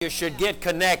You should get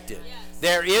connected.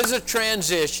 There is a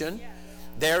transition,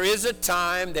 there is a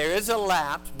time, there is a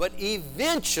lapse, but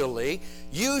eventually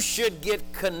you should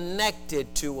get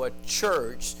connected to a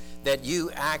church that you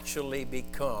actually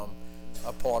become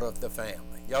a part of the family.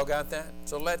 Y'all got that?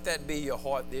 So let that be your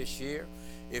heart this year.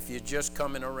 If you're just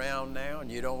coming around now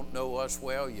and you don't know us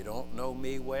well, you don't know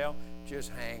me well,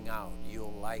 just hang out.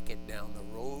 You'll like it down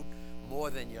the road more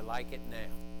than you like it now.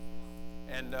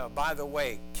 And by the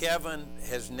way, Kevin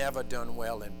has never done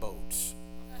well in boats.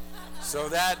 So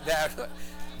that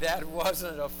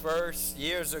wasn't a first.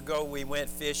 Years ago we went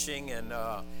fishing and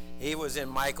he was in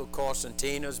Michael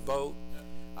Corsentina's boat.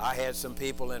 I had some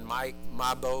people in my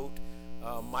boat.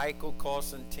 Michael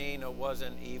Corsentina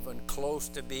wasn't even close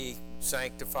to be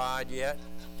sanctified yet.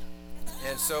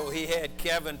 And so he had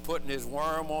Kevin putting his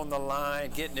worm on the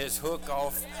line, getting his hook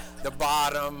off the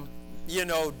bottom,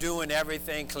 doing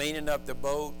everything, cleaning up the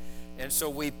boat. And so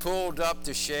we pulled up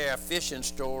to share fishing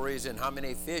stories and how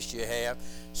many fish you have.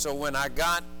 So when I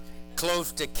got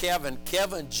close to Kevin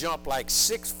jumped like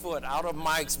 6 foot out of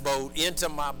Mike's boat into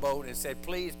my boat and said,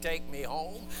 "Please take me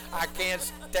home. I can't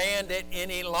stand it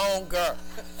any longer."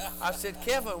 I said,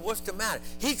 "Kevin, what's the matter?"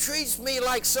 "He treats me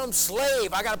like some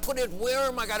slave. I got to put it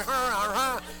worm. I got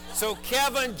her. So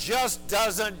Kevin just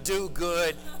doesn't do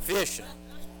good fishing.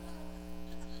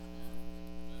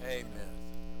 Amen.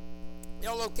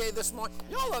 Y'all okay this morning?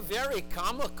 Y'all are very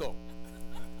comical.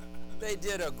 They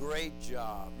did a great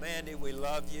job. Mandy, we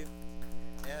love you.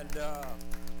 And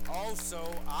also,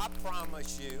 I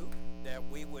promise you that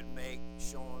we would make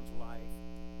Sean's life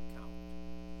count.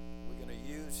 We're going to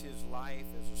use his life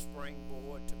as a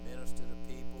springboard to minister to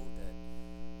people that,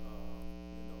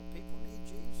 people need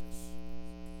Jesus.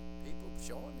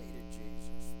 Sean needed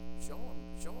Jesus.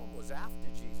 Sean was after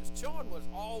Jesus. Sean was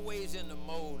always in the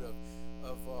mode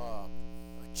of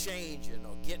changing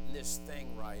or getting this thing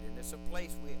right. And it's a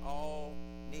place we all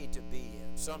need to be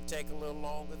in. Some take a little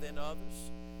longer than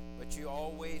others, but you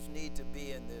always need to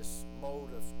be in this mode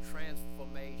of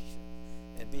transformation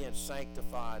and being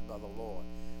sanctified by the Lord.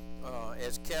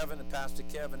 As Kevin and Pastor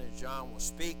Kevin and John were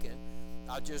speaking,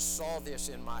 I just saw this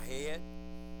in my head,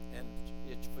 and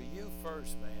it's for you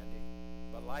first, Mandy.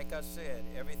 But like I said,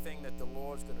 everything that the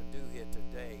Lord's going to do here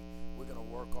today, we're going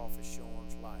to work off of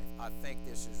Sean's life. I think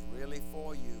this is really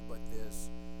for you, but there's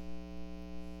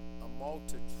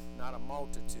not a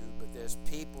multitude, but there's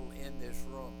people in this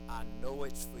room. I know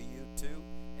it's for you too,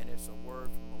 and it's a word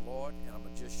from the Lord, and I'm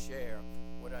going to just share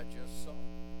what I just saw.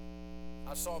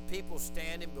 I saw people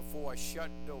standing before a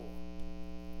shut door,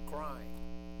 crying,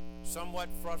 somewhat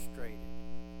frustrated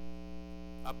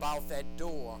about that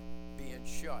door being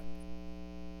shut.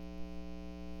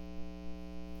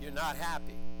 You're not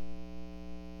happy.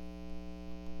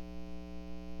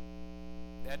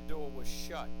 That door was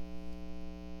shut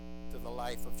to the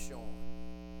life of Sean.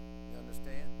 You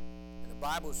understand? And the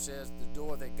Bible says the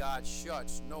door that God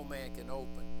shuts, no man can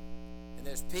open. And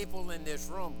there's people in this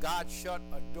room, God shut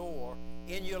a door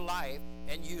in your life,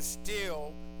 and you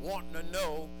still wanting to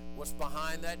know what's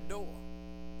behind that door.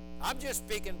 I'm just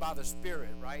speaking by the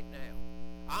Spirit right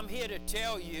now. I'm here to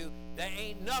tell you there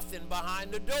ain't nothing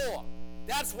behind the door.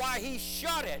 That's why he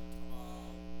shut it.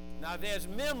 Now there's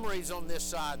memories on this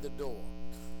side of the door.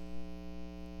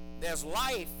 There's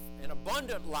life, an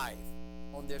abundant life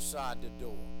on this side of the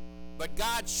door. But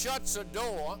God shuts a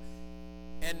door,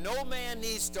 and no man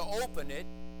needs to open it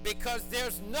because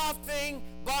there's nothing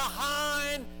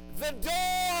behind the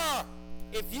door.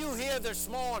 If you hear this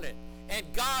morning and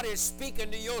God is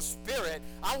speaking to your spirit,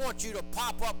 I want you to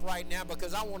pop up right now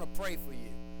because I want to pray for you.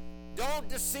 Don't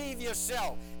deceive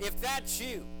yourself. If that's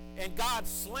you and God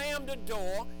slammed a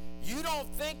door, you don't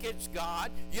think it's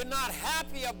God, you're not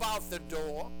happy about the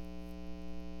door,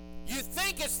 you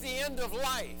think it's the end of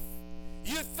life.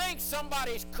 You think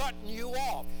somebody's cutting you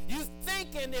off. You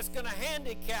thinking it's going to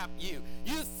handicap you.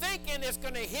 You thinking it's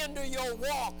going to hinder your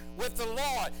walk with the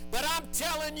Lord. But I'm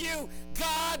telling you,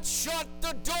 God shut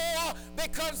the door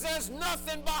because there's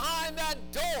nothing behind that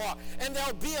door. And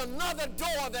there'll be another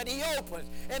door that he opens.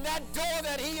 And that door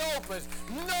that he opens,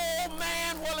 no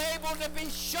man will able to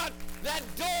be shut that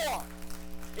door.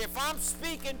 If I'm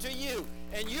speaking to you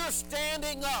and you're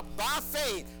standing up by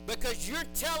faith because you're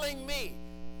telling me,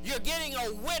 you're getting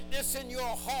a witness in your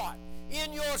heart,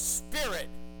 in your spirit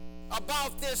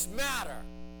about this matter,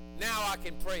 now I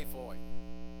can pray for you.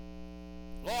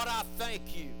 Lord, I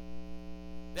thank you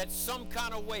that some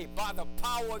kind of way, by the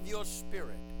power of your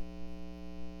Spirit,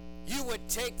 you would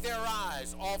take their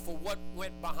eyes off of what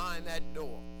went behind that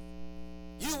door.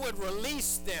 You would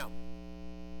release them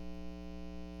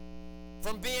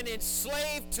from being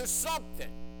enslaved to something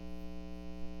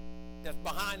that's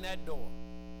behind that door.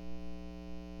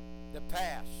 The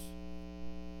past.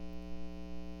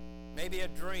 Maybe a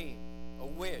dream, a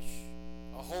wish,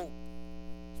 a hope.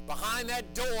 It's behind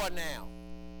that door now.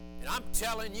 And I'm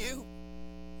telling you,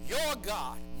 your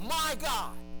God, my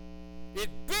God, is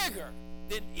bigger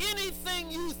than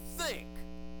anything you think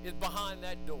is behind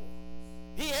that door.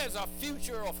 He has a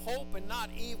future of hope and not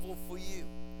evil for you.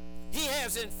 He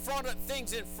has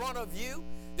things in front of you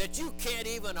that you can't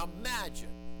even imagine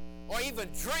or even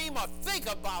dream or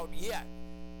think about yet.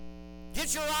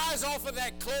 Get your eyes off of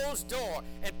that closed door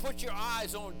and put your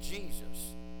eyes on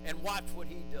Jesus and watch what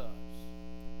he does.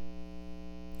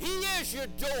 He is your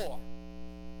door.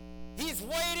 He's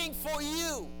waiting for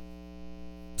you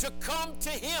to come to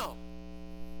him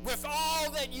with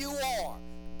all that you are.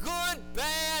 Good,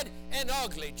 bad, and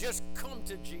ugly. Just come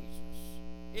to Jesus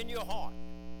in your heart.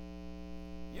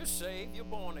 You're saved. You're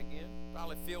born again.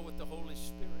 Probably filled with the Holy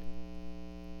Spirit.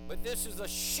 But this is a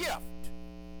shift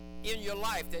in your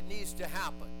life that needs to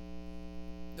happen.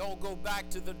 Don't go back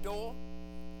to the door.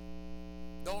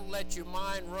 Don't let your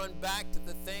mind run back to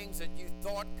the things that you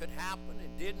thought could happen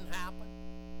and didn't happen.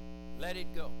 Let it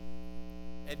go.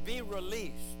 And be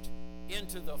released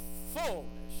into the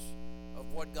fullness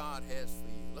of what God has for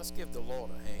you. Let's give the Lord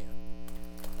a hand.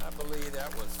 I believe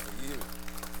that was for you.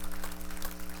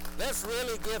 Let's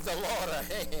really give the Lord a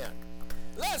hand.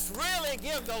 Let's really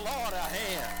give the Lord a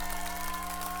hand.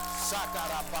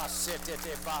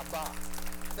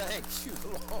 Thank you,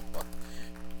 Lord.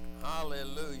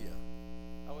 Hallelujah.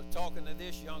 I was talking to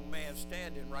this young man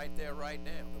standing right there right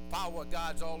now. The power of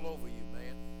God's all over you,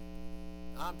 man.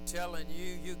 I'm telling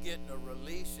you, you're getting a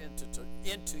release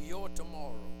into your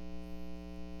tomorrow.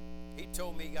 He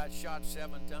told me he got shot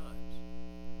 7 times.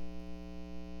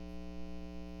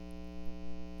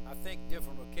 I think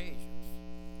different occasions.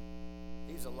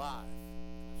 He's alive.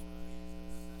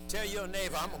 Tell your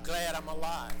neighbor, I'm glad I'm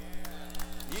alive.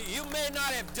 You may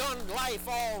not have done life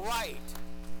all right.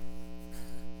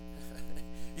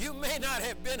 You may not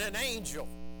have been an angel.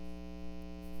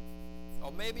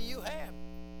 Or maybe you have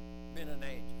been an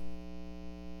angel.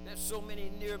 There's so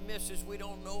many near misses we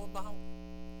don't know about.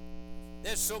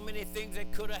 There's so many things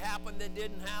that could have happened that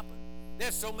didn't happen.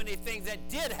 There's so many things that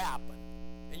did happen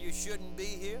and you shouldn't be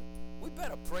here. We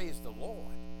better praise the Lord.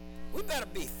 We better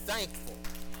be thankful.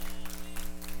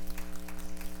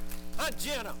 Huh,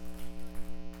 Jenna?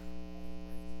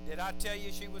 Did I tell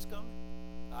you she was coming?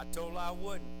 I told her I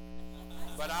wouldn't,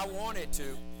 but I wanted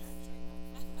to.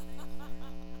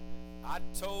 I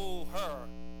told her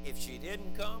if she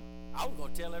didn't come, I was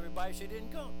going to tell everybody she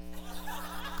didn't come.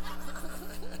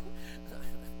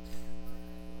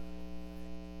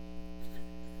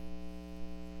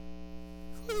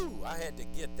 Whew, I had to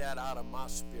get that out of my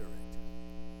spirit.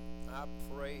 I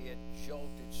pray it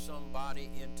jolted somebody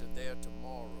into their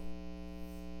tomorrow.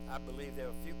 I believe there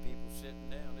were a few people sitting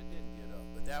down that didn't get up,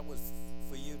 but that was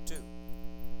for you too.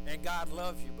 And God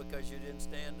loves you because you didn't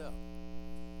stand up.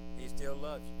 He still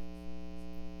loves you.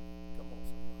 Come on,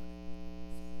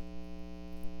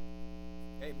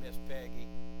 somebody. Hey, Miss Peggy.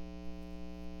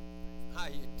 How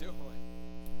you doing?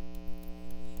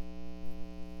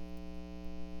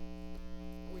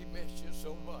 We miss you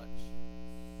so much.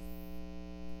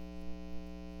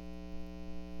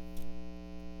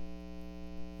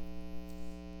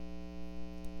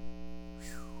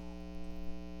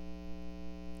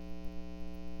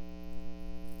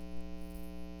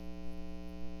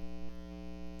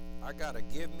 I got a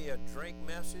give me a drink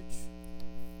message.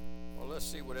 Well, let's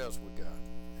see what else we got.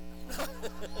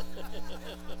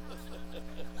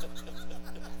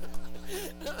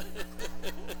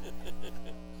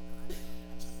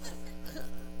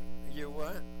 You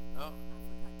what? Oh,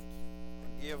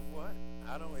 give what?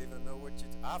 I don't even know what you.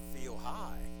 I feel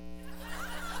high.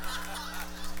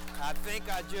 I think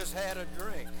I just had a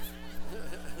drink.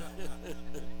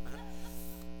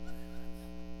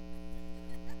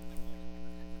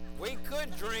 We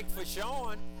could drink for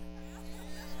Sean.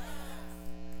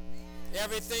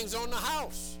 Everything's on the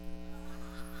house.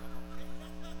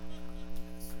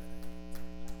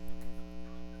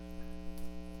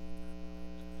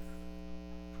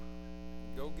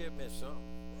 Go get me some.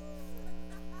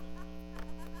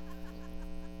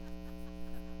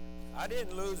 I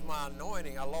didn't lose my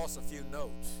anointing. I lost a few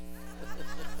notes.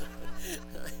 I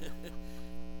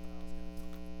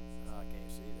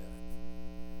can't see that.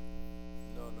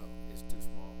 No, it's too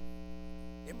small.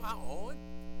 Am I on?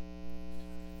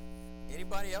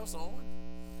 Anybody else on?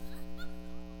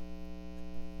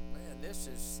 Man, this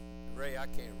is, Ray, I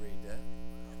can't read that.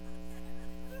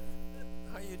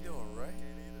 How you doing, Ray?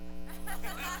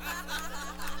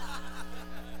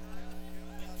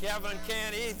 Kevin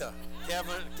can't either.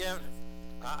 Kevin,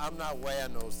 I'm not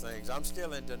wearing those things. I'm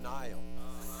still in denial.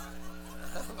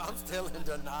 I'm still in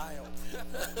denial.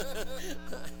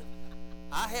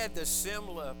 I had the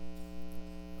similar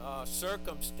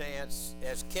circumstance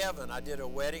as Kevin. I did a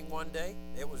wedding one day.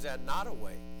 It was at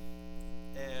Nottoway.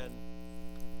 And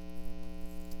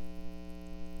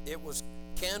it was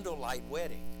candlelight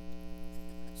wedding.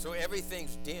 So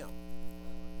everything's dim.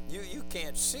 You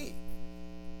can't see.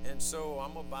 And so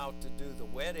I'm about to do the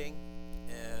wedding,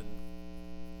 and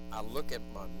I look at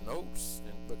my notes,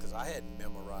 and because I hadn't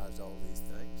memorized all these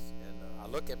things, and I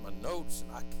look at my notes,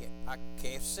 and I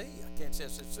can't see. I can't see. I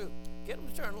said, Sue, get them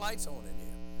to turn lights on in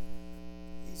here.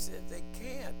 He said, they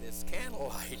can't. It's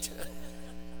candlelight.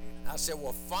 I said,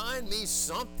 well, find me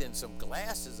something, some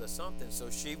glasses or something. So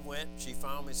she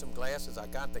found me some glasses. I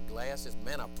got the glasses.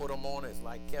 Man, I put them on. It's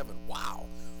like, Kevin, wow,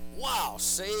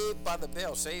 saved by the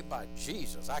bell, saved by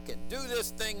Jesus. I can do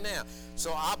this thing now.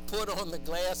 So I put on the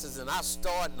glasses, and I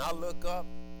start, and I look up,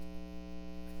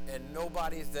 and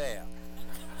nobody's there.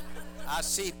 I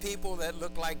see people that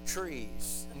look like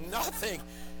trees. Nothing.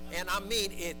 And I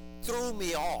mean, it threw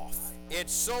me off. It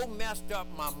so messed up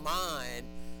my mind.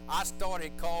 I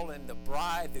started calling the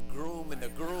bride the groom, and the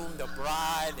groom the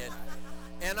bride,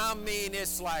 and I mean,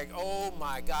 it's like, oh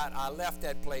my God, I left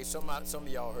that place. Some of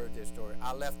y'all heard this story.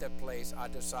 I left that place. I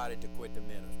decided to quit the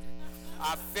ministry.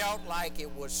 I felt like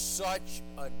it was such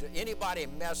anybody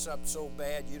mess up so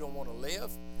bad you don't want to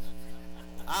live?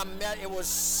 It was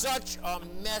such a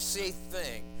messy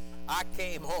thing. I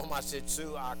came home, I said,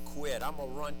 Sue, I quit. I'm going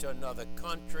to run to another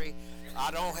country.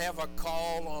 I don't have a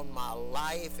call on my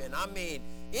life. And I mean,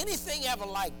 anything ever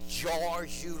like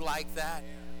jars you like that?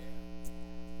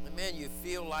 And man, you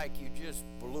feel like you just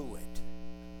blew it.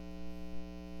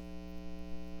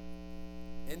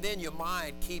 And then your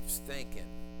mind keeps thinking.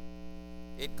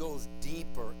 It goes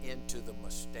deeper into the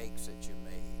mistakes that you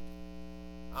made.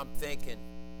 I'm thinking,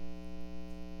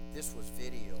 this was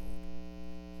videoed.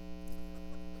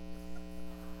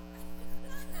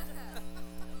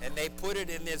 And they put it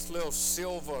in this little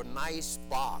silver nice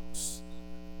box,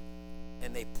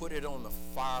 and they put it on the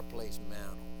fireplace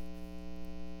mantle,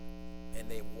 and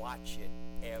they watch it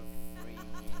every year.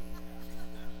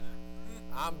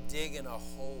 I'm digging a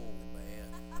hole, man.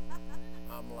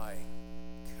 I'm like,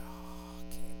 God, I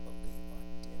can't believe I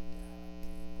did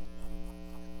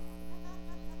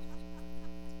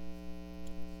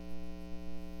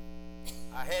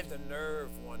that. I had the nerve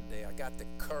one day, I got the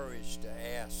courage to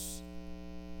ask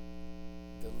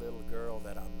the little girl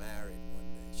that I married one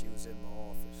day. She was in my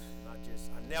office, and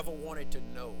I never wanted to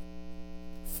know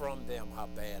from them how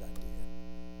bad I did.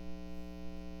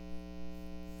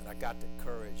 And I got the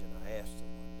courage, and I asked her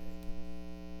one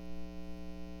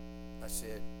day. I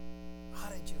said, how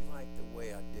did you like the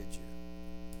way I did your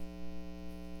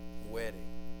wedding?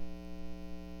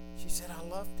 She said, I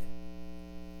loved it.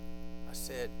 I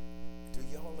said, do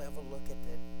y'all ever look at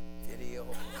that video?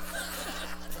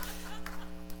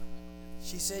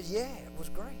 She said, yeah, it was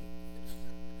great.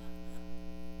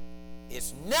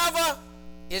 It's never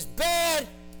as bad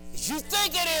as you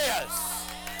think it is.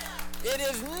 It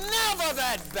is never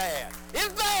that bad.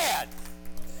 It's bad.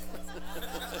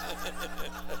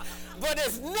 But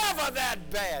it's never that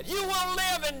bad. You will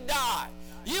live and die.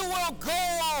 You will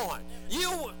go on. You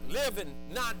will live and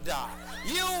not die.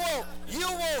 You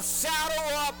will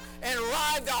saddle up and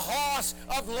ride the horse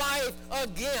of life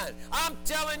again. I'm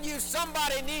telling you,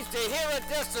 somebody needs to hear it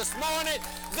this morning.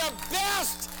 The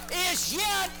best is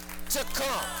yet to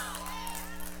come.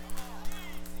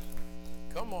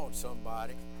 Come on,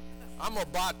 somebody. I'm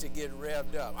about to get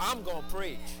revved up. I'm going to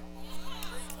preach.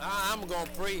 I'm going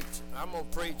to preach. I'm going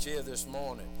to preach here this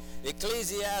morning.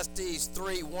 Ecclesiastes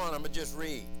 3:1. I'm going to just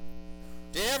read.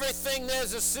 To everything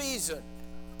there's a season.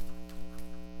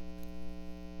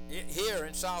 Here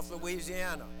in South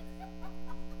Louisiana,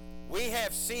 we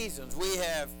have seasons. We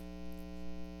have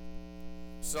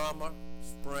summer,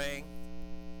 spring,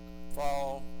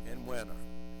 fall, and winter.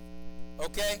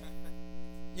 Okay?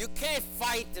 You can't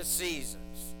fight the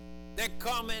seasons. They're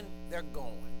coming, they're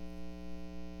going.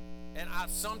 And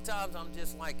sometimes I'm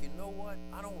just like, you know what?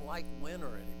 I don't like winter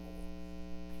anymore.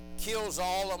 Kills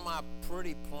all of my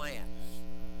pretty plants.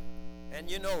 And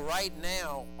you know, right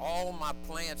now, all my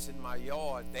plants in my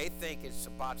yard, they think it's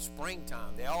about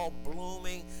springtime. They're all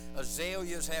blooming.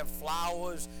 Azaleas have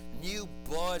flowers, new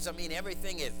buds. I mean,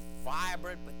 everything is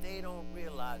vibrant, but they don't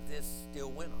realize this is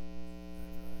still winter.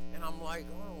 And I'm like,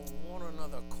 I don't want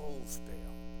another cold spell.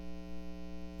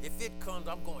 If it comes,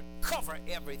 I'm going to cover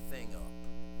everything up.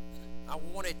 I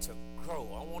want it to grow.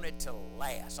 I want it to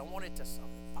last. I want it to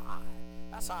survive.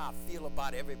 That's how I feel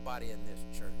about everybody in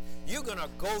this church. You're going to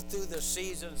go through the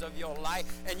seasons of your life,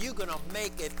 and you're going to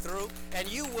make it through,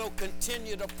 and you will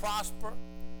continue to prosper,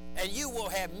 and you will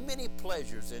have many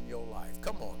pleasures in your life.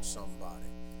 Come on, somebody.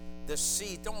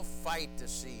 Don't fight the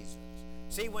seasons.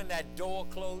 See, when that door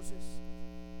closes,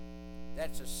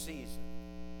 that's a season.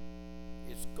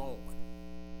 It's going.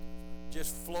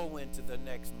 Just flow into the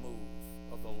next move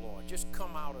of the Lord. Just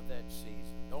come out of that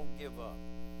season. Don't give up.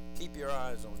 Keep your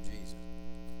eyes on Jesus.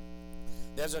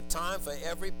 There's a time for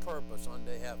every purpose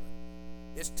under heaven.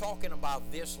 It's talking about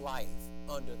this life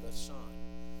under the sun.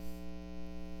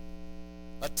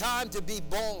 A time to be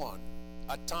born,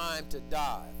 a time to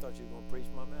die. I thought you were going to preach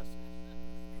my message.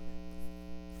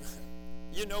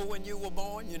 You know when you were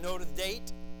born, you know the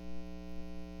date.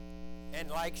 And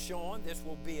like Sean, this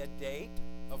will be a date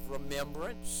of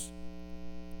remembrance,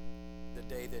 the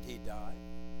day that he died.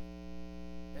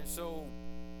 And so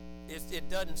it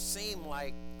doesn't seem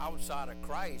like outside of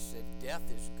Christ that death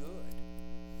is good.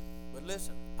 But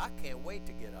listen, I can't wait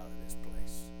to get out of this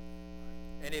place.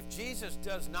 And if Jesus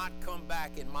does not come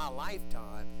back in my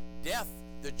lifetime,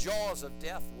 the jaws of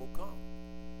death will come.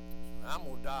 I'm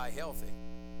going to die healthy.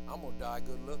 I'm going to die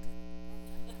good looking.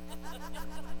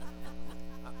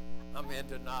 I'm in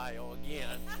denial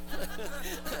again.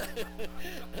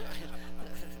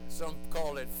 Some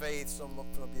call it faith, some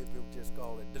people just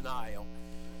call it denial.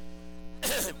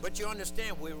 But you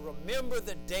understand, we remember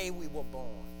the day we were born.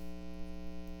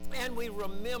 And we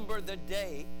remember the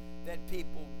day that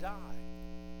people died.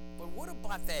 But what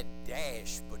about that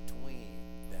dash between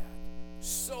that?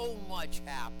 So much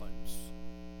happens.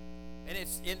 And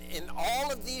it's in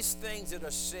all of these things that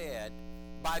are said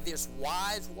by this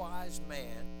wise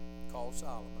man called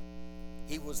Solomon.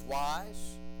 He was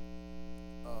wise.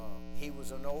 He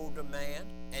was an older man.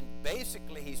 And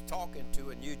basically he's talking to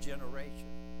a new generation.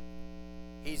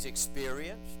 He's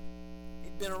experienced.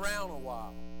 He's been around a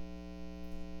while.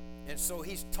 And so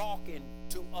he's talking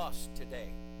to us today.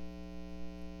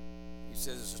 He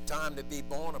says it's a time to be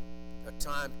born, a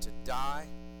time to die,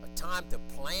 a time to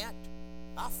plant.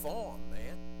 I farm,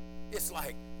 man. It's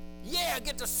like, yeah,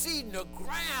 get the seed in the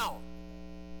ground.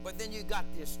 But then you got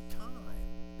this time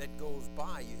that goes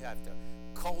by. You have to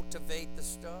cultivate the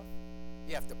stuff.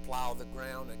 You have to plow the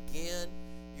ground again.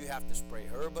 You have to spray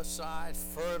herbicides,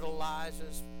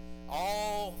 fertilizers,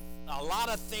 a lot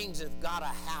of things have got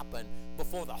to happen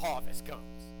before the harvest comes.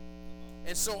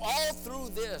 And so all through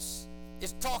this,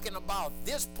 it's talking about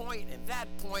this point and that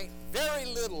point, very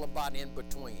little about in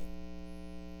between.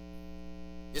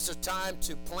 It's a time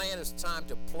to plant, it's a time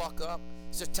to pluck up,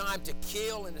 it's a time to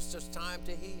kill, and it's just time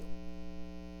to heal.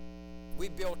 We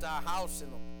built our house in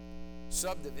a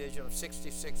subdivision of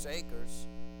 66 acres.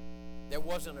 There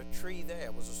wasn't a tree there.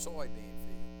 It was a soybean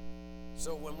field.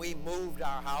 So when we moved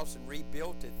our house and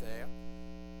rebuilt it there,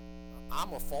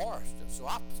 I'm a forester, so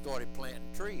I started planting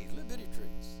trees, little bitty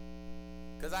trees,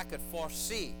 because I could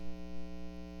foresee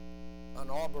an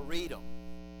arboretum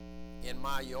in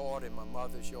my yard, in my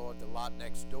mother's yard, the lot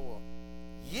next door,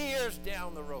 years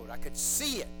down the road. I could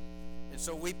see it. And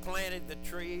so we planted the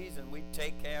trees, and we'd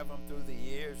take care of them through the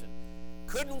years, and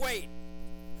couldn't wait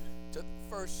till the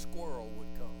first squirrel would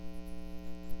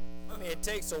come. I mean, it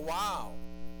takes a while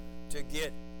to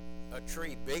get a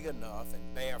tree big enough and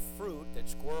bear fruit that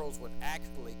squirrels would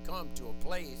actually come to a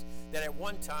place that at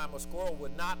one time a squirrel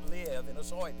would not live in a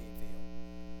soybean field.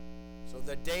 So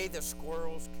the day the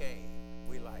squirrels came,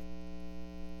 we like,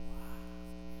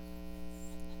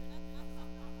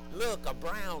 wow. Look, a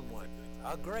brown one,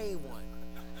 a gray one.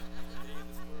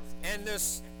 And the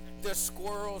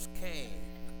squirrels came,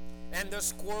 and the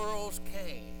squirrels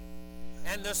came,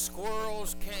 and the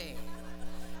squirrels came,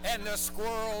 and the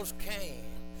squirrels came,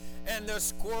 and the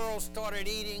squirrels started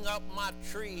eating up my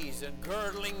trees and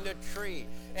girdling the tree,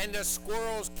 and the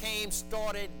squirrels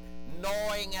started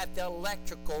gnawing at the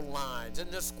electrical lines, and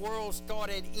the squirrels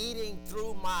started eating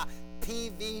through my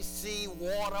PVC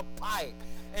water pipe,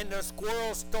 and the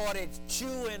squirrels started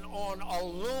chewing on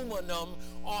aluminum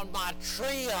on my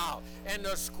tree house, and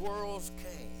the squirrels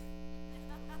came.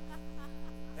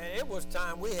 And it was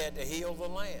time we had to heal the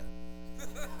land.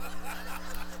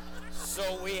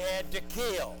 So we had to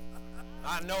kill.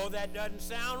 I know that doesn't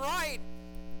sound right,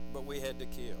 but we had to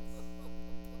kill.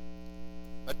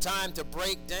 A time to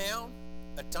break down,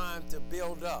 a time to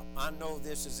build up. I know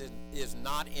this is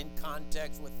not in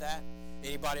context with that.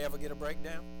 Anybody ever get a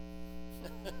breakdown?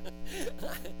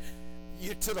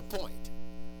 You're to the point.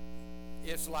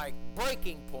 It's like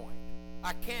breaking point.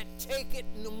 I can't take it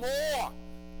no more.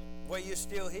 Well, you're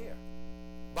still here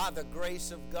by the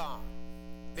grace of God,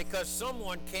 because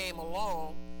someone came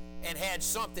along and had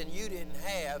something you didn't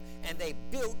have, and they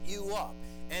built you up,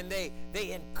 and they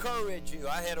encourage you.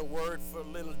 I had a word for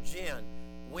little Jen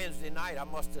Wednesday night. I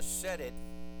must have said it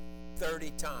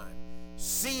 30 times.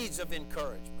 Seeds of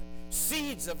encouragement.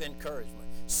 Seeds of encouragement.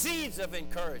 Seeds of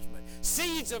encouragement.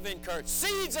 Seeds of encouragement.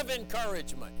 Seeds of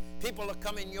encouragement. People are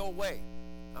coming your way.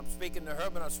 I'm speaking to her,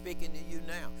 but I'm speaking to you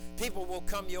now. People will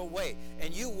come your way,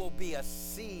 and you will be a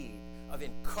seed of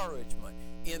encouragement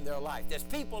in their life. There's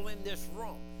people in this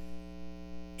room.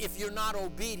 If you're not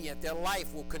obedient, their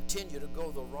life will continue to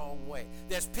go the wrong way.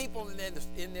 There's people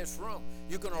in this room.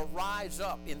 You're going to rise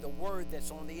up in the word that's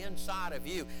on the inside of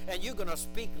you, and you're going to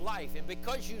speak life. And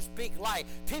because you speak life,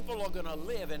 people are going to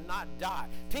live and not die.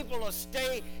 People will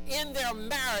stay in their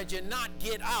marriage and not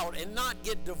get out and not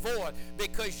get divorced,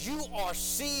 because you are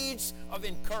seeds of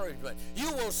encouragement.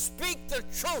 You will speak the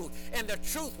truth, and the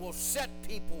truth will set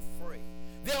people free.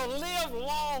 They'll live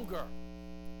longer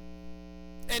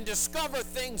and discover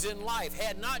things in life.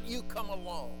 Had not you come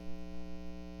along,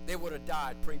 they would have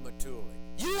died prematurely.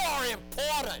 You are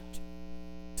important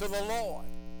to the Lord.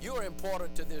 You are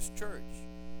important to this church.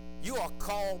 You are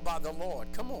called by the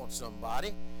Lord. Come on,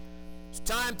 somebody. It's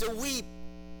time to weep.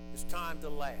 It's time to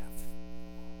laugh.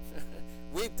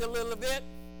 Weeped a little bit.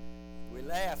 We're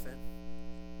laughing.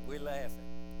 We're laughing.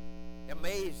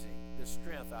 Amazing the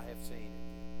strength I have seen in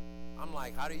you. I'm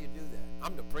like, how do you do that?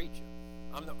 I'm the preacher.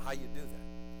 How you do that?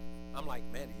 I'm like,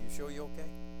 man, are you sure you're okay?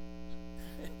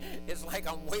 It's like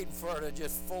I'm waiting for her to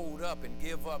just fold up and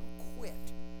give up and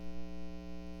quit.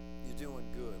 You're doing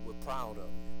good. We're proud of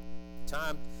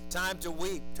you. Time to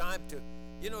weep. Time to,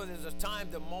 there's a time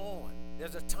to mourn.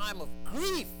 There's a time of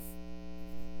grief.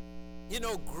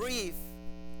 Grief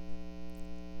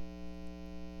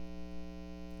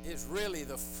is really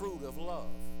the fruit of love.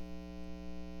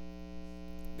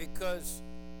 Because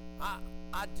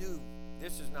I do.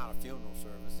 This is not a funeral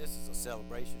service. This is a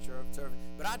celebration service.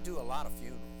 But I do a lot of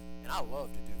funerals, and I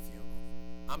love to do funerals.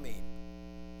 I'm like,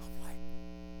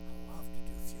 I love to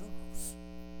do funerals.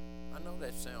 I know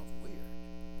that sounds weird.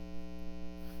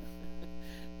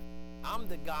 I'm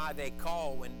the guy they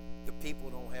call when the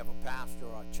people don't have a pastor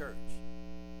or a church.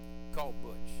 Call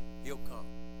Butch. He'll come.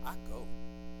 I go.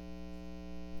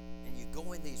 And you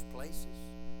go in these places,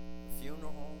 the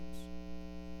funeral homes,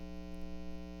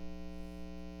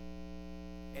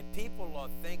 and people are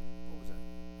thinking,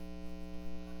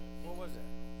 what was that?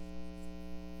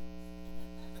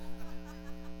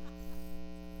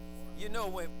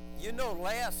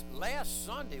 Last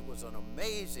Sunday was an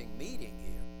amazing meeting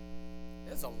here.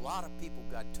 There's a lot of people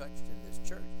got touched in this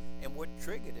church. And what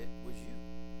triggered it was you.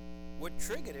 What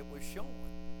triggered it was Sean.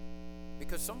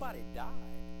 Because somebody died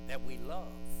that we love.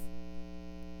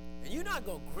 And you're not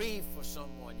going to grieve for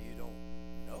someone you don't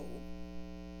know.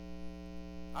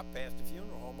 I pass the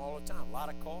funeral home all the time. A lot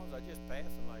of cars I just pass and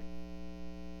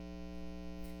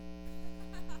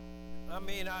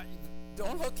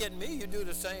don't look at me. You do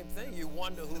the same thing. You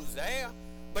wonder who's there,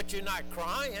 but you're not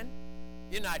crying.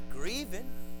 You're not grieving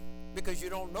because you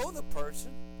don't know the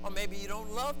person, or maybe you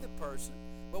don't love the person.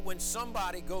 But when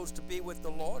somebody goes to be with the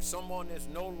Lord, someone is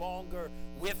no longer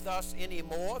with us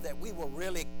anymore that we were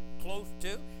really close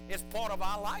to, it's part of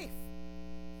our life.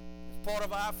 It's part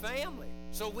of our family.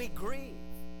 So we grieve.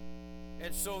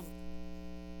 And so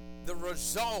the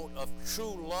result of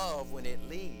true love, when it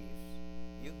leaves,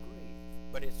 you grieve.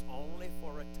 But it's only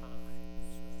for a time.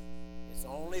 It's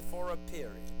only for a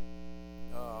period.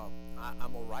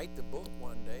 I'm going to write the book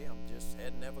one day.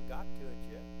 Had never got to it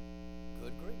yet.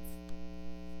 Good grief.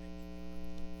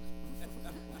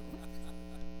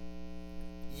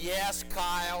 Yes,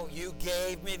 Kyle, you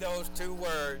gave me those 2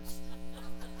 words.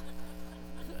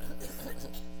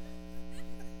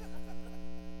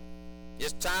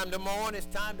 It's time to mourn. It's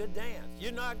time to dance.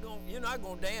 You're not going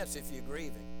to dance if you're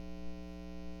grieving.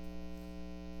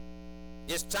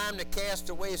 It's time to cast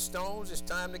away stones. It's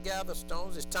time to gather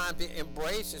stones. It's time to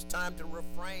embrace. It's time to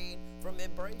refrain from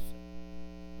embracing.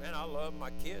 Man, I love my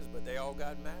kids, but they all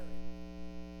got married.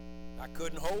 I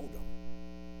couldn't hold them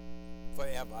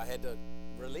forever. I had to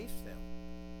release them.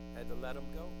 I had to let them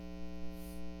go.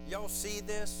 Y'all see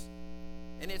this?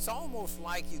 And it's almost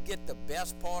like you get the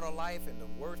best part of life and the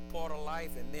worst part of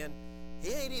life, and then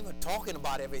he ain't even talking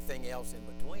about everything else in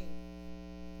between.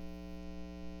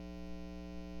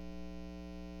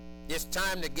 It's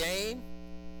time to gain,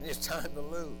 and it's time to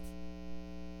lose.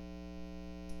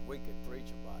 We could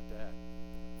preach about that.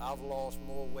 I've lost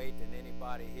more weight than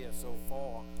anybody here so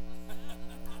far.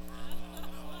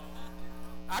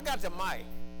 I got the mic.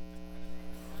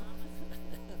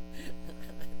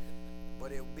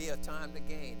 But it'll be a time to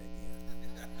gain again.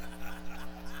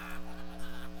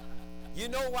 You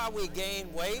know why we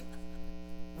gain weight?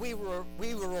 We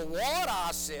reward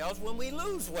ourselves when we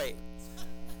lose weight.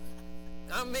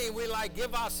 I mean, we like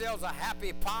give ourselves a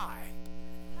happy pie.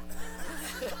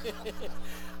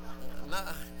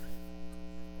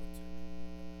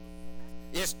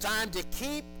 It's time to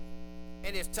keep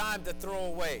and it's time to throw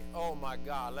away. Oh my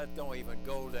God, let's don't even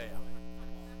go there.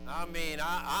 I mean,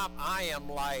 I am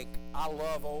like, I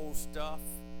love old stuff.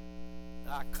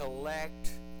 I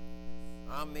collect.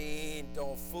 I mean,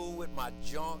 don't fool with my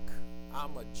junk.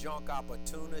 I'm a junk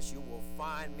opportunist. You will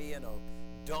find me in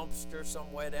a dumpster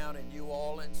somewhere down in New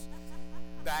Orleans,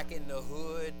 back in the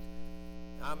hood.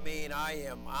 I mean,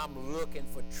 I'm looking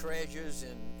for treasures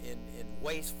in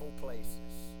wasteful places.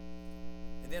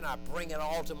 And then I bring it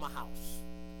all to my house.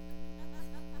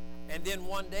 And then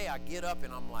one day I get up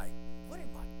and I'm like, what am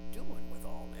I doing with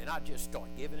all that? And I just start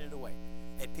giving it away.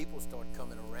 And people start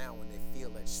coming around when they feel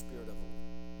that spirit of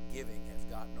giving has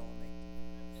gotten on me.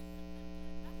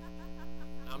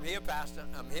 I'm here, Pastor.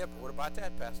 I'm here. What about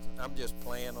that, Pastor? I'm just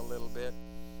playing a little bit.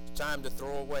 It's time to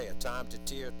throw away, a time to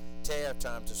tear, a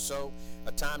time to sow,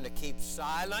 a time to keep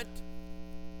silent.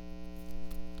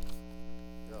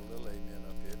 Got a little amen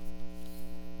up here.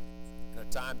 And a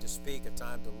time to speak, a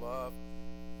time to love,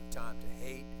 a time to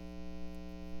hate.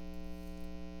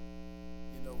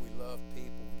 You know, we love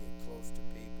people, we get close to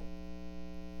people,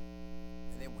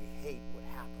 and then we hate what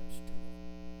happens to them.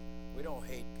 We don't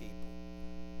hate people,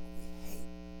 we hate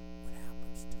what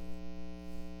happens to them.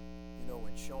 You know,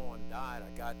 when Sean died, I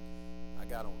got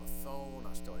on the phone,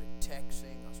 I started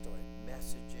texting, I started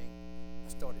messaging, I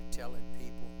started telling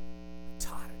people, I'm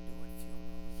tired of doing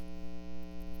funerals.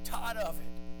 I'm tired of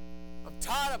it. I'm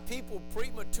tired of people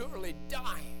prematurely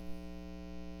dying.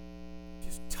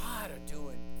 Just tired of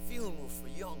doing funerals for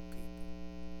young people.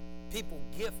 People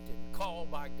gifted and called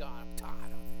by God. I'm tired of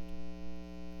it.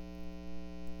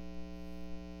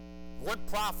 What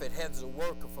profit has the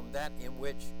worker from that in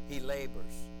which he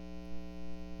labors?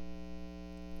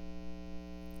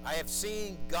 I have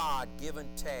seen God given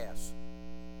tasks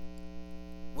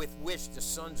with which the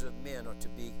sons of men are to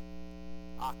be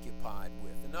occupied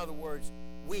with. In other words,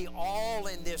 we all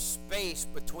in this space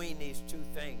between these two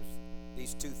things,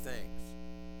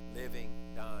 living,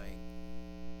 dying,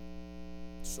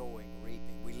 sowing, reaping.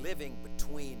 We living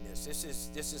between this.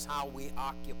 This is how we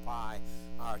occupy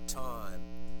our time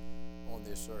on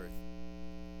this earth.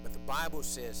 But the Bible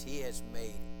says he has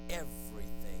made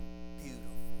everything beautiful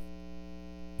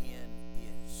in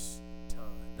its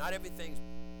time. Not everything's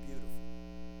beautiful,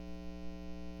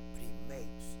 but he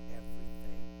makes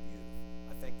everything beautiful.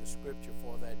 I think the scripture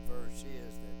for that verse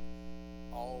is that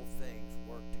all things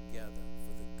work together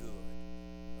for the good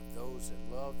of those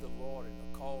that love the Lord and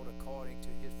are called according to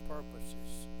his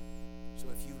purposes. So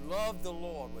if you love the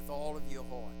Lord with all of your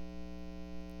heart,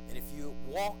 and if you're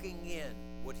walking in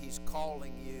what he's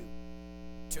calling you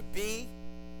to be,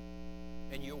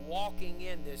 and you're walking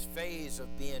in this phase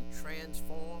of being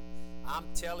transformed, I'm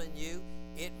telling you,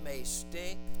 it may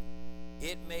stink,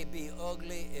 it may be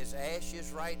ugly as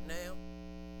ashes right now,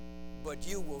 but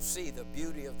you will see the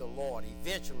beauty of the Lord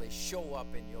eventually show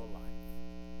up in your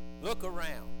life. Look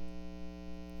around.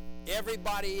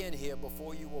 Everybody in here,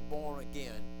 before you were born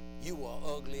again, you were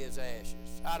ugly as ashes.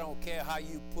 I don't care how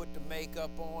you put the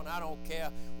makeup on. I don't care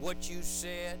what you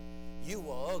said. You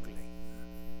were ugly.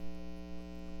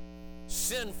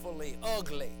 Sinfully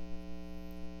ugly.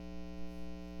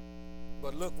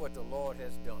 But look what the Lord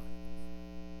has done.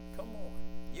 Come on.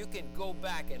 You can go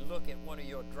back and look at one of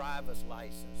your driver's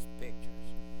license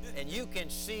pictures, and you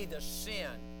can see the sin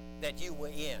that you were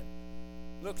in.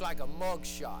 Looks like a mug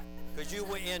shot because you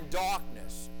were in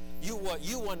darkness. You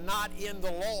were not in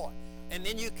the Lord. And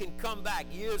then you can come back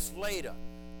years later.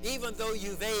 Even though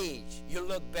you've aged, you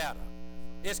look better.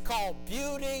 It's called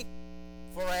beauty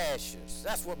for ashes.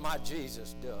 That's what my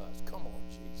Jesus does. Come on,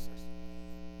 Jesus.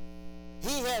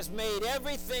 He has made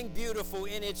everything beautiful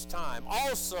in its time.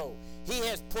 Also, he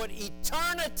has put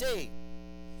eternity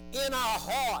in our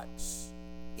hearts.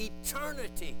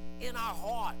 Eternity in our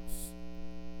hearts.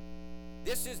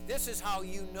 This is how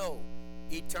you know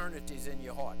eternity's in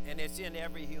your heart. And it's in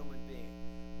every human being.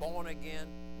 Born again,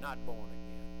 not born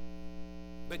again.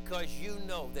 Because you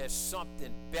know there's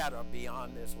something better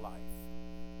beyond this life.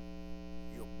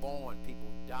 You're born,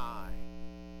 people die.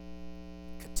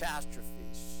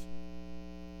 Catastrophes.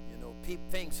 You know,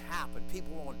 things happen.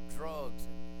 People on drugs.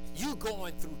 You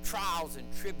going through trials and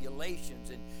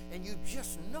tribulations, and you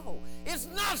just know it's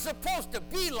not supposed to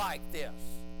be like this.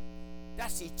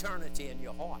 That's eternity in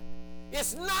your heart.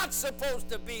 It's not supposed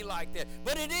to be like that,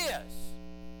 but it is.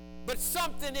 But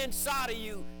something inside of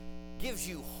you gives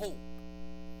you hope.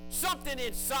 Something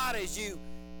inside of you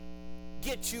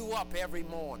gets you up every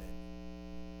morning.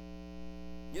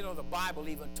 You know, the Bible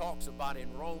even talks about in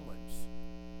Romans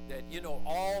that, you know,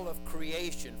 all of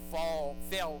creation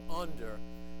fell under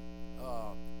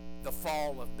the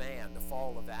fall of man, the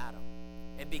fall of Adam.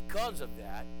 And because of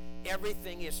that,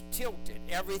 everything is tilted.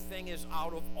 Everything is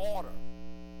out of order.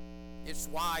 It's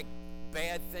why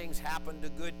bad things happen to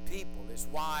good people. It's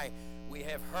why we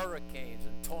have hurricanes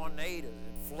and tornadoes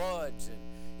and floods and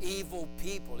evil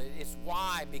people. It's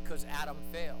why, because Adam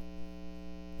fell.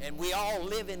 And we all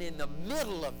living in the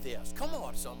middle of this. Come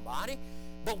on, somebody.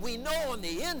 But we know on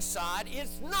the inside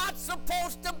it's not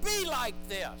supposed to be like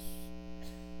this.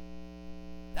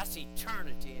 That's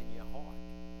eternity in your heart.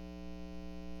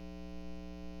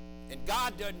 And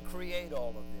God doesn't create all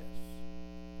of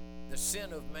this. The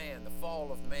sin of man, the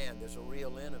fall of man, there's a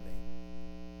real enemy.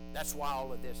 That's why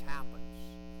all of this happens.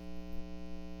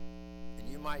 And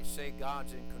you might say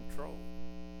God's in control.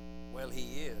 Well,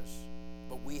 he is.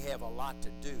 But we have a lot to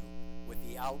do with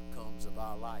the outcomes of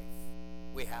our life.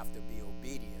 We have to be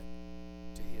obedient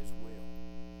to his will.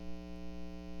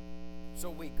 So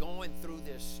we're going through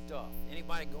this stuff.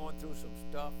 Anybody going through some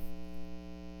stuff?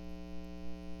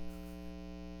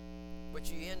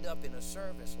 But you end up in a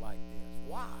service like this.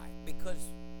 Why? Because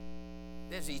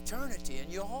there's eternity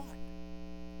in your heart.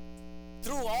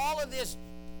 Through all of this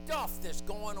stuff that's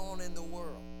going on in the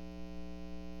world,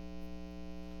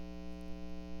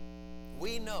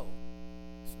 we know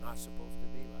it's not supposed to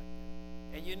be like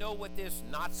that. And you know what this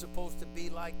not supposed to be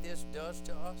like this does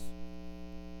to us?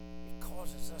 It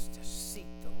causes us to seek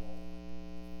the Lord.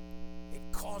 It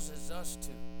causes us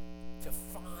to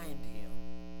find him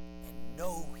and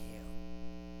know him.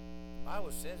 The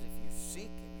Bible says if you seek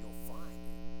him, you'll find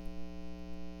him.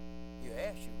 You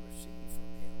ask, you receive from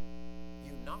him.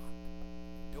 You knock,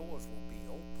 doors will be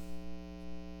open.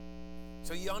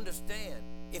 So you understand,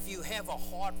 if you have a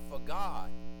heart for God,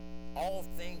 all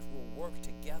things will work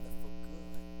together for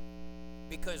good.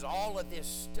 Because all of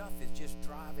this stuff is just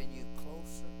driving you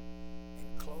closer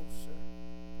and closer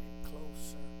and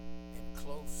closer and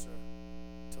closer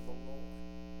to the Lord.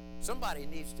 Somebody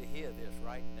needs to hear this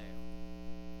right now.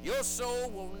 Your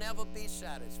soul will never be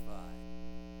satisfied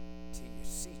till you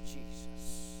see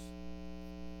Jesus.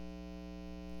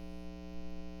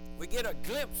 We get a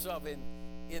glimpse of him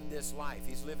in this life.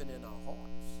 He's living in our hearts.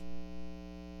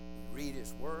 We read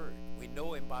his word. We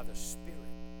know him by the Spirit.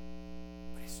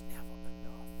 But it's never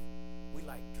enough. We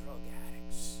like drug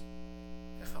addicts.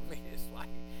 I mean, it's like,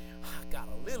 I got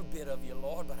a little bit of you,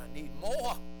 Lord, but I need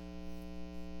more.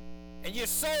 And your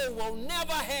soul will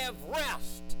never have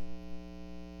rest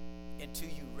until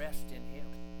you rest in him.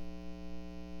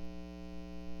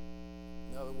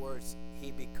 In other words,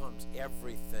 he becomes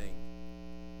everything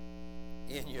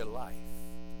in your life.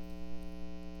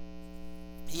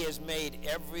 He has made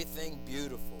everything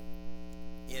beautiful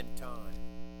in time.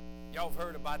 Y'all have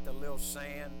heard about the little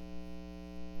sand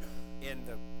in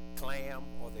the clam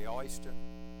or the oyster?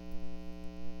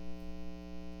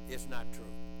 It's not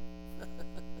true.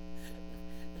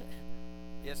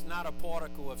 It's not a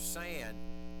particle of sand.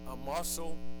 A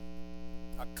mussel,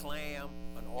 a clam,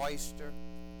 an oyster,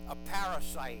 a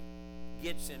parasite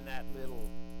gets in that little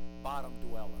bottom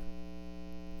dweller.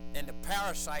 And the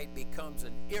parasite becomes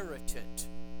an irritant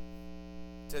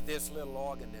to this little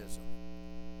organism.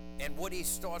 And what he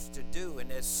starts to do, and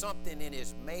there's something in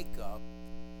his makeup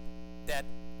that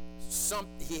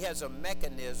he has a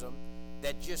mechanism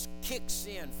that just kicks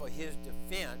in for his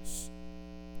defense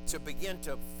to begin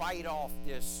to fight off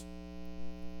this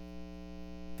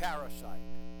parasite.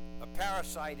 A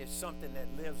parasite is something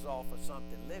that lives off of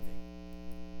something living.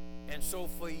 And so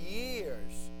for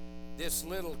years, this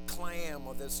little clam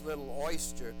or this little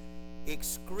oyster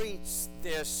excretes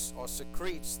this or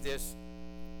secretes this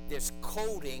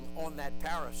coating on that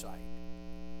parasite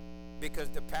because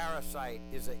the parasite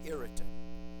is an irritant.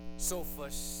 So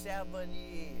for 7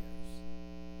 years,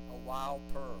 a wild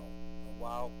pearl,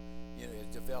 is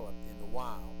developed in the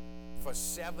wild. For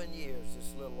 7 years,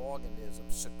 this little organism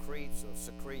secretes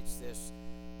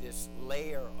this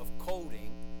layer of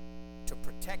coating to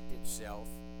protect itself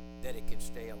that it can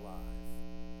stay alive.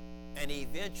 And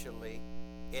eventually,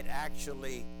 it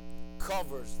actually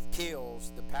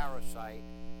kills the parasite,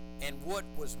 and what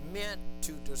was meant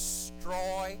to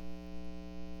destroy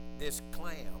this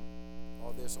clam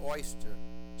or this oyster,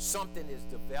 something is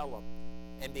developed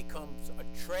and becomes a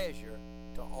treasure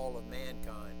to all of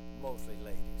mankind, mostly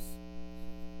ladies.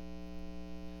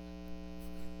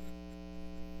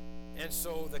 And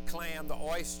so the clam, the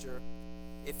oyster,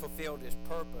 it fulfilled its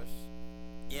purpose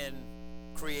in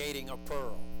creating a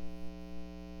pearl.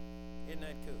 Isn't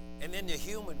that cool? And then the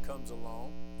human comes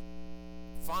along,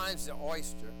 finds the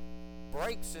oyster,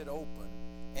 breaks it open,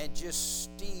 and just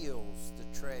steals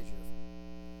the treasure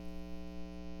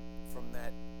from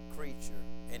that creature,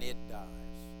 and it dies.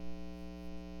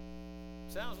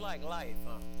 Sounds like life,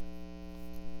 huh?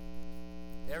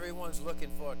 Everyone's looking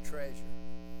for a treasure.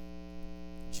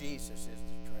 Jesus is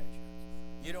the treasure.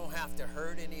 You don't have to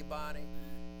hurt anybody.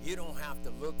 You don't have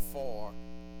to look for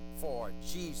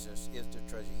Jesus is the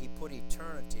treasure. He put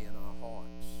eternity in our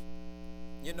hearts.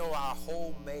 You know, our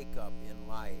whole makeup in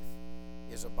life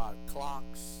is about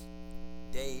clocks,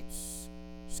 dates,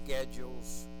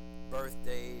 schedules,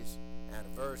 birthdays,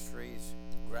 anniversaries,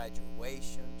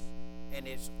 graduations, and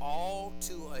it's all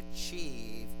to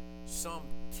achieve some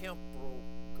temporal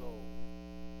goal.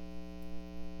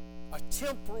 A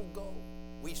temporal goal.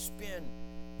 We spend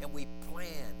and we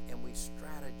plan and we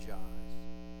strategize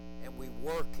and we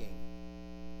working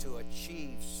to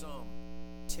achieve some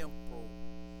temporal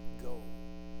goal.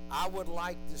 I would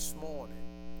like this morning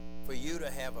for you to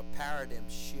have a paradigm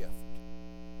shift,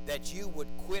 that you would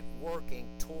quit working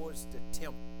towards the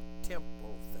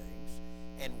temporal things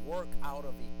and work out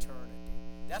of eternity.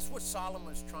 That's what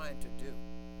Solomon's trying to do.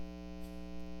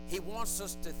 He wants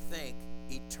us to think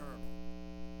eternal.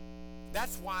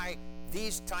 That's why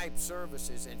these type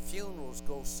services and funerals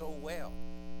go so well,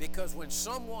 because when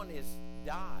someone is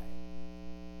died,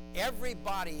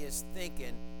 everybody is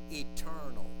thinking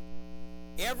eternal.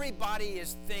 Everybody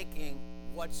is thinking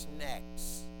what's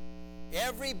next.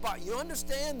 Everybody, you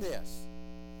understand this?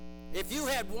 If you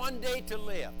had one day to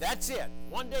live, that's it,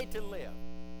 one day to live,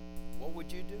 what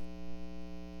would you do?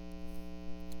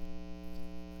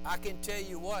 I can tell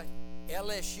you what,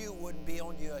 LSU wouldn't be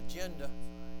on your agenda.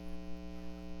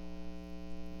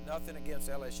 Nothing against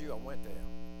LSU, I went there.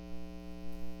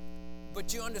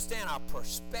 But you understand, our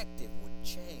perspective would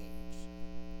change.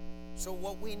 So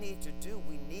what we need to do,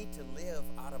 we need to live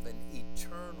out of an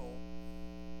eternal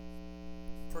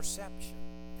perception.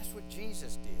 That's what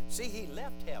Jesus did. See, he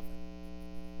left heaven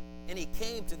and he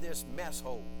came to this mess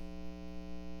hole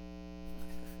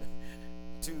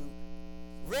to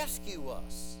rescue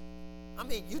us. I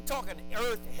mean, you talking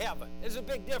earth, heaven. There's a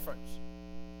big difference.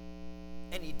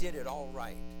 And he did it all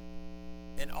right.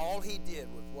 And all he did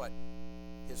was what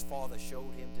his Father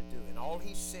showed him to do. And all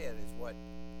he said is what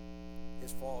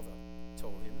his Father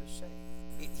told him to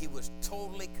say. He was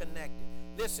totally connected.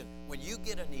 Listen, when you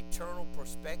get an eternal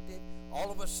perspective, all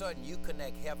of a sudden you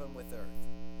connect heaven with earth.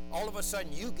 All of a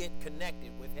sudden you get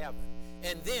connected with heaven.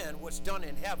 And then what's done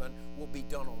in heaven will be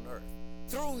done on earth.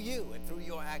 Through you and through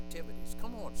your activities.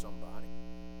 Come on, somebody.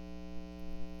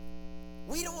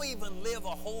 We don't even live a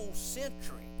whole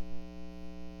century.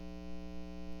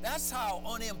 That's how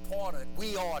unimportant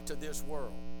we are to this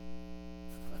world.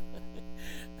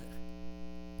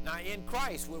 Now, in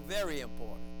Christ, we're very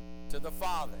important to the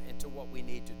Father and to what we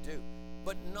need to do.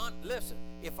 But listen,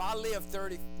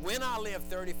 when I live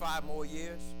 35 more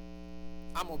years,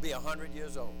 I'm going to be 100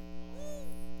 years old.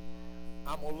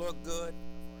 I'm going to look good.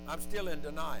 I'm still in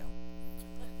denial.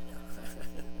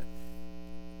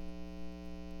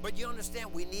 But you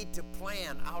understand, we need to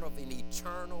plan out of an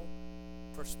eternal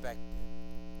perspective.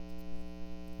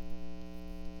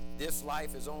 This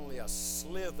life is only a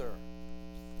slither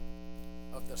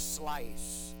of the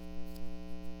slice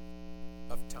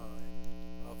of time,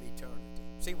 of eternity.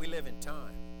 See, we live in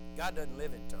time. God doesn't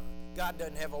live in time. God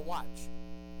doesn't have a watch.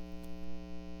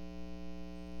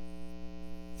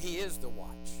 He is the watch.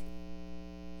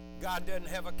 God doesn't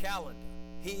have a calendar.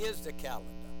 He is the calendar.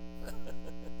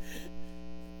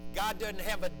 God doesn't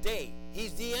have a day.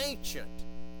 He's the ancient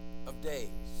of days.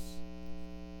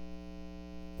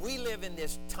 We live in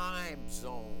this time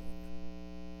zone,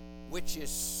 which is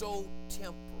so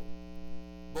temporal.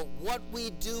 But what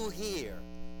we do here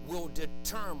will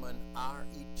determine our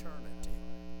eternity.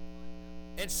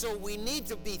 And so we need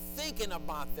to be thinking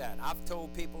about that. I've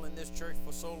told people in this church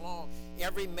for so long,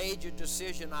 every major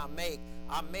decision I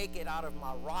make it out of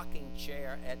my rocking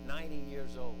chair at 90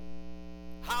 years old.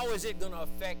 How is it going to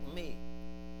affect me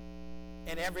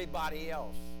and everybody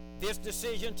else? This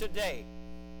decision today,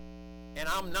 and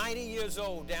I'm 90 years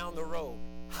old down the road,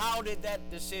 how did that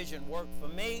decision work for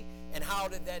me? And how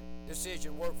did that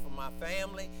decision work for my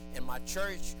family and my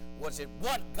church? Was it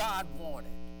what God wanted?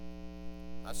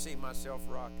 I see myself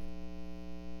rocking.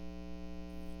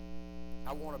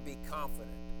 I want to be confident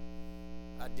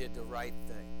I did the right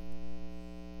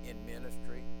thing in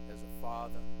ministry, as a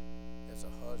father, as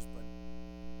a husband,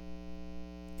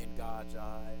 in God's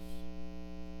eyes.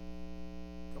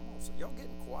 Come on, so y'all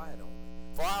getting quiet on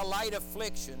me. For our light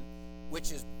affliction,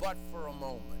 which is but for a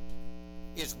moment.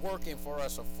 is working for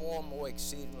us a far more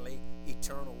exceedingly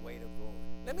eternal weight of glory.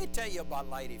 Let me tell you about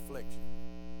light affliction.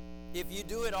 If you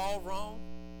do it all wrong,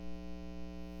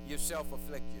 you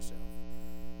self-afflict yourself.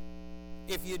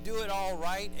 If you do it all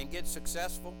right and get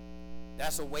successful,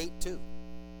 that's a weight too.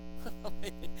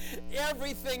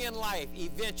 Everything in life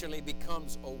eventually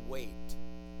becomes a weight,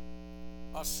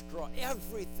 a straw.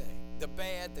 Everything, the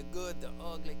bad, the good, the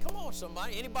ugly. Come on,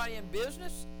 somebody. Anybody in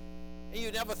business? And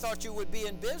you never thought you would be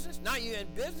in business? Now you're in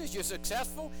business, you're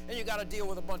successful, and you got to deal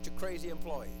with a bunch of crazy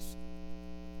employees.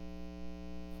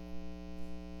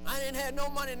 I didn't have no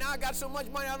money, now I got so much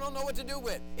money I don't know what to do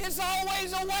with. It's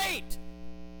always a weight.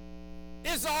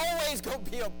 It's always going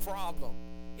to be a problem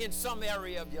in some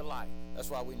area of your life. That's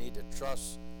why we need to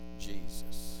trust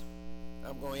Jesus.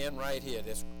 I'm going to end right here.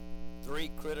 There's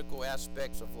 3 critical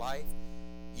aspects of life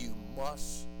you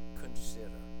must consider.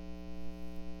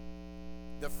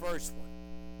 The first one,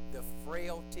 the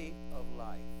frailty of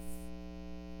life.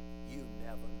 You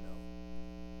never know.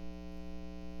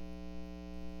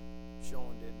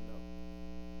 Sean didn't know.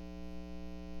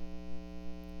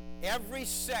 Every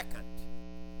second,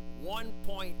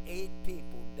 1.8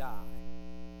 people die.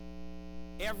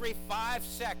 Every 5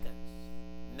 seconds,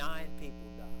 9 people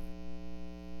die.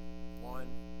 1,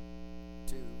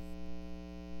 2,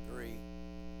 3,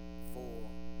 4,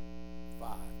 5.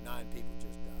 9 people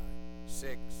just died.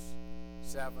 6,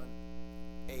 7,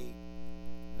 8, 9,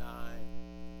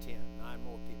 10. 9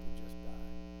 more people just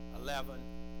died. 11,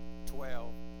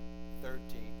 12, 13.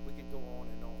 We can go on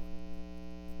and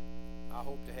on. I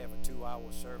hope to have a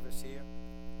 2-hour service here.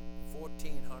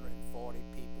 1,440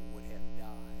 people would have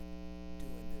died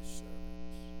doing this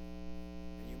service.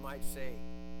 And you might say,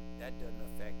 that doesn't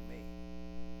affect me.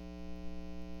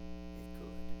 It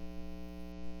could.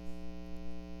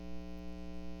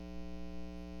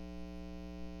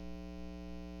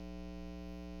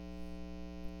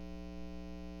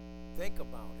 Think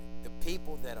about it. The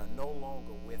people that are no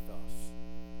longer with us.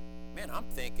 Man, I'm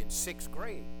thinking 6th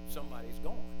grade, somebody's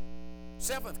gone.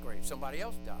 7th grade, somebody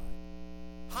else died.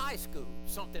 High school,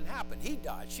 something happened. He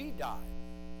died, she died.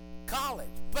 College,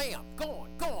 bam, gone.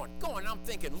 I'm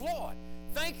thinking, Lord,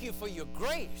 thank you for your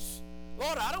grace.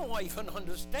 Lord, I don't even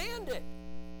understand it.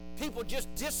 People just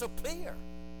disappear.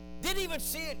 Didn't even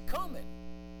see it coming.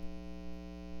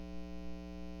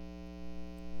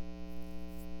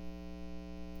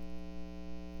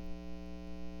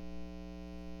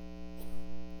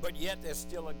 But yet there's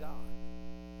still a God,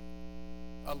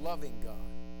 a loving God.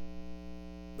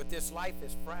 But this life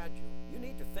is fragile. You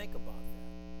need to think about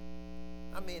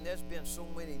that. I mean, there's been so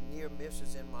many near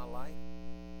misses in my life.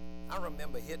 I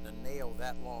remember hitting a nail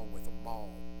that long with a maul.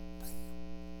 Bam,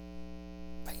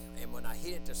 bam. And when I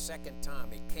hit it the second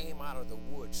time, it came out of the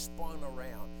wood, spun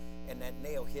around, and that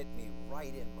nail hit me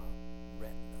right in my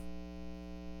retina.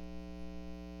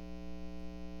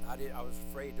 I was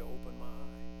afraid to open my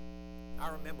eye. I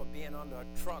remember being under a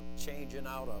truck changing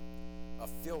out a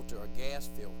filter, a gas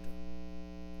filter.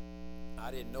 I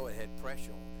didn't know it had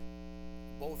pressure on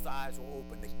it. Both eyes were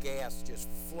open. The gas just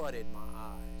flooded my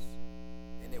eyes,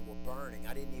 and they were burning.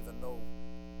 I didn't even know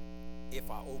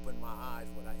if I opened my eyes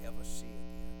would I ever see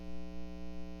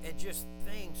again. And just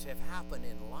things have happened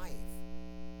in life,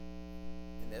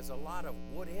 and there's a lot of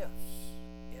what ifs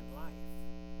in life.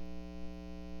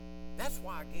 That's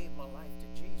why I gave my life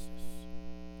to Jesus.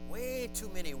 Way too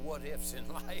many what ifs in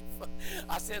life.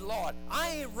 I said, Lord, I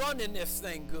ain't running this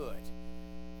thing good.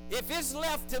 If it's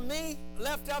left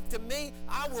up to me,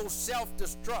 I will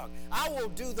self-destruct. I will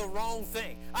do the wrong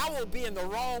thing. I will be in the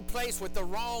wrong place with the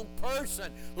wrong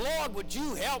person. Lord, would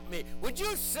you help me? Would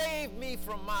you save me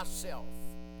from myself?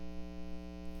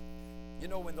 You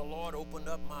know, when the Lord opened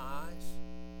up my eyes,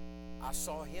 I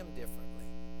saw him differently.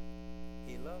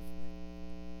 He loves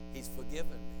me. He's forgiven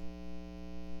me.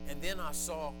 And then I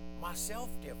saw myself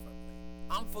differently.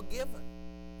 I'm forgiven.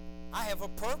 I have a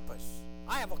purpose.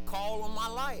 I have a call on my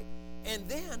life. And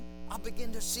then I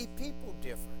begin to see people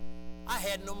different. I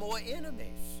had no more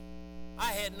enemies.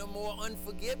 I had no more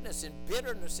unforgiveness and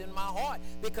bitterness in my heart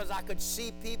because I could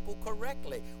see people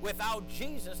correctly. Without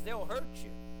Jesus, they'll hurt you.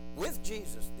 With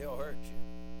Jesus, they'll hurt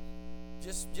you.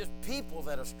 Just people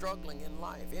that are struggling in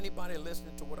life. Anybody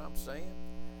listening to what I'm saying?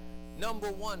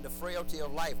 Number 1, the frailty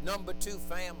of life. Number 2,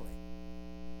 family.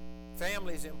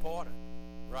 Family is important,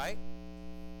 right?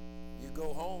 You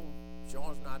go home,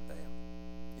 Sean's not there.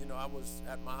 You know, I was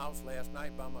at my house last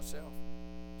night by myself.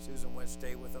 Susan went to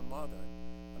stay with her mother.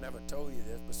 I never told you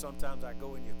this, but sometimes I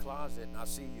go in your closet and I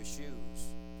see your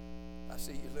shoes. I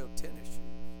see your little tennis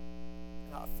shoes.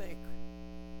 And I think,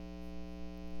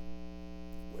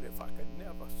 what if I could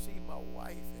never see my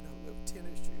wife in her little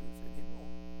tennis shoes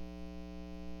anymore?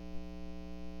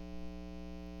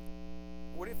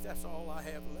 What if that's all I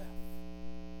have left?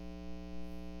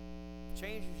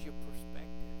 Changes your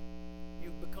perspective.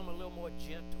 You become a little more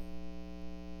gentle.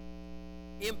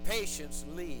 Impatience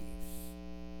leaves.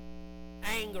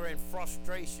 Anger and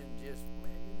frustration just,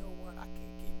 man, you know what? I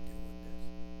can't keep doing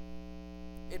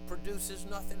this. It produces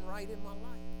nothing right in my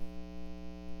life.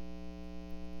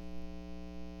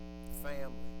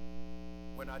 Family.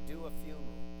 When I do a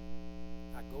funeral,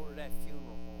 I go to that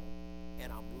funeral home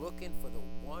and I'm looking for the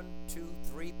 1, 2,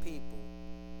 3 people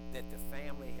that the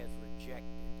family has rejected.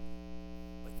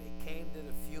 But they came to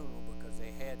the funeral because they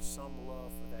had some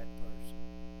love for that person.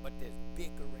 But there's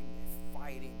bickering, there's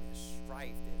fighting, there's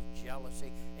strife, there's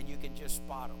jealousy, and you can just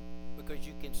spot them because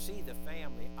you can see the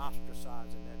family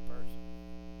ostracizing that person.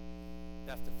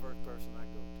 That's the first person I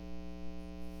go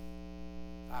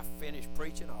to. I finish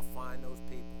preaching, I'll find those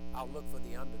people. I'll look for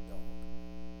the underdog.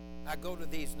 I go to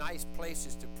these nice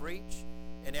places to preach,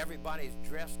 and everybody's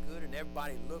dressed good, and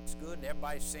everybody looks good, and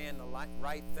everybody's saying the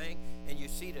right thing, and you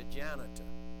see the janitor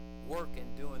working,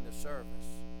 doing the service.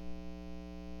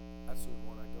 That's the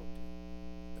one I go to.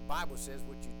 The Bible says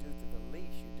what you do to the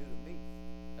least, you do to me.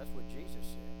 That's what Jesus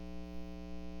said.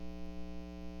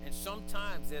 And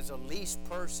sometimes there's a least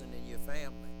person in your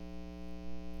family,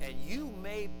 and you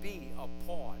may be a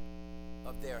part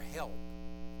of their help.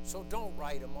 So don't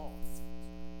write them off.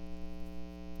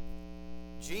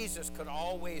 Jesus could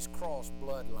always cross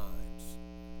bloodlines.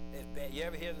 You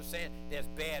ever hear the saying, there's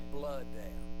bad blood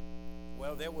there?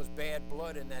 Well, there was bad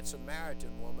blood in that Samaritan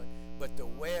woman, but the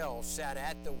well sat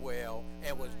at the well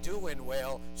and was doing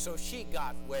well, so she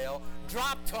got well,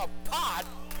 dropped her pot,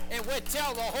 and would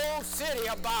tell the whole city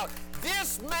about,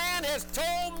 this man has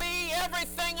told me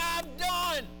everything I've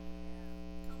done.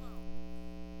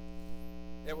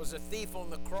 There was a thief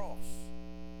on the cross,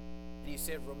 and he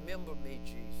said, remember me,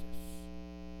 Jesus.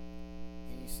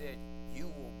 And he said, you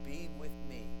will be with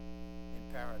me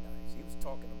in paradise. He was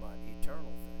talking about eternal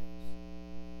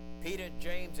things. Peter,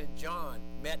 James, and John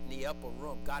met in the upper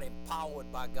room, got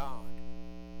empowered by God,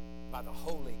 by the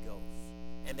Holy Ghost.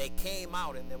 And they came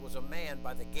out, and there was a man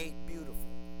by the gate, beautiful,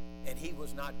 and he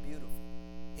was not beautiful.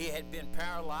 He had been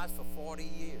paralyzed for 40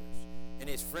 years. And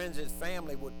his friends, his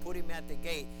family would put him at the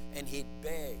gate, and he'd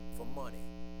beg for money.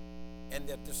 And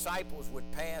the disciples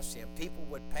would pass him. People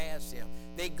would pass him.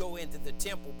 They'd go into the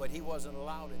temple, but he wasn't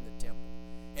allowed in the temple.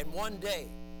 And one day,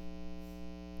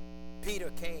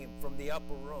 Peter came from the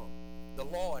upper room. The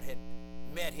Lord had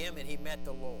met him, and he met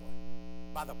the Lord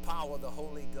by the power of the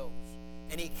Holy Ghost.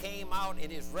 And he came out in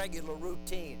his regular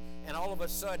routine, and all of a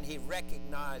sudden he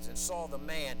recognized and saw the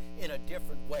man in a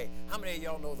different way. How many of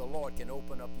y'all know the Lord can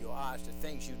open up your eyes to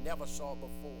things you never saw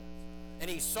before? And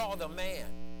he saw the man,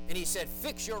 and he said,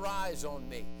 fix your eyes on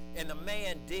me. And the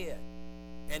man did.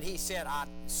 And he said, I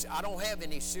don't have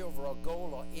any silver or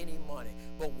gold or any money,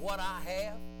 but what I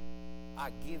have, I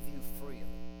give you freely.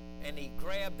 And he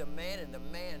grabbed the man, and the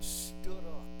man stood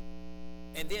up.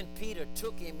 And then Peter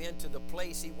took him into the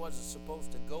place he wasn't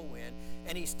supposed to go in,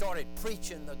 and he started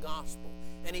preaching the gospel.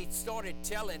 And he started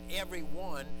telling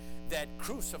everyone that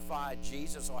crucified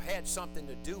Jesus or had something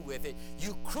to do with it,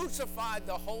 you crucified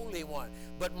the Holy One,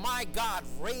 but my God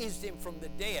raised him from the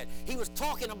dead. He was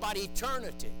talking about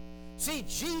eternity. See,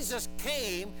 Jesus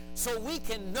came so we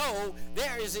can know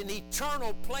there is an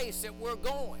eternal place that we're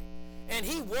going. And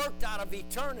he worked out of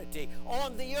eternity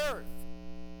on the earth.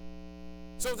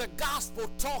 So the gospel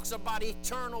talks about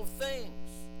eternal things.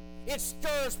 It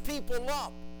stirs people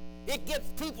up. It gets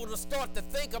people to start to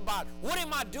think about, what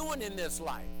am I doing in this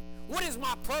life? What is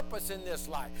my purpose in this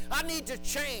life? I need to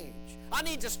change. I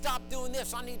need to stop doing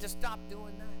this. I need to stop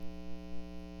doing that.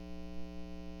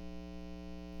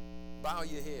 Bow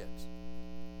your heads.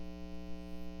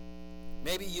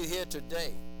 Maybe you're here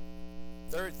today.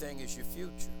 Third thing is your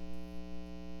future.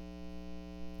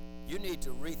 You need to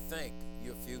rethink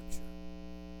your future.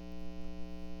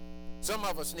 Some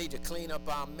of us need to clean up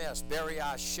our mess, bury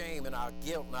our shame and our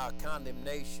guilt and our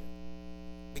condemnation.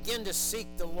 Begin to seek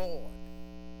the Lord.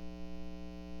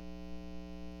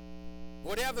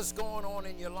 Whatever's going on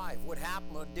in your life, what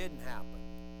happened or didn't happen,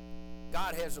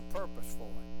 God has a purpose for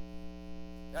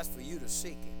it. That's for you to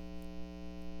seek Him.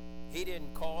 He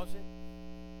didn't cause it.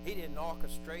 He didn't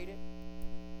orchestrate it.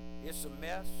 It's a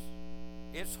mess.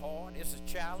 It's hard. It's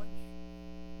a challenge.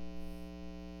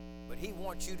 But He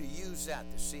wants you to use that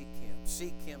to seek Him.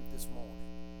 Seek Him this morning.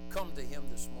 Come to Him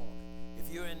this morning.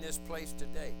 If you're in this place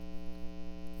today,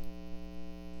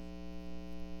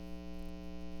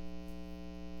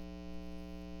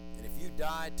 and if you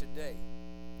died today,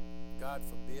 God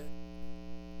forbid,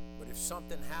 but if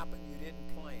something happened you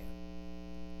didn't plan,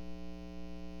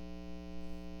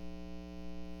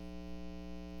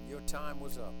 your your time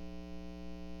was up?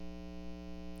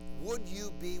 Would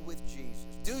you be with Jesus?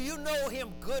 Do you know him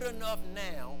good enough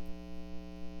now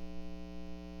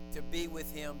to be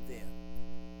with him then?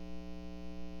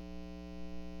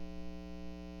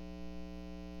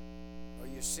 Are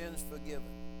your sins forgiven?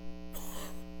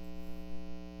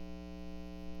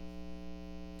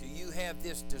 Do you have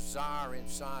this desire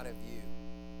inside of you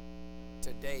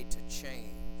today to change?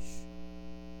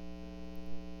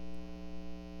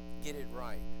 Get it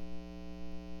right.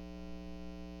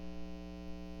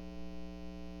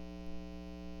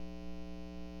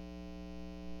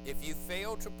 If you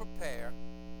fail to prepare,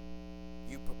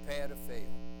 you prepare to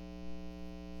fail.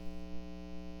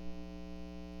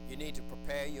 You need to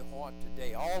prepare your heart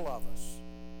today. All of us.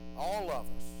 All of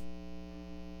us.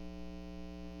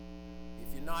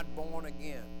 If you're not born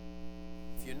again,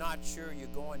 if you're not sure you're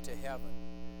going to heaven,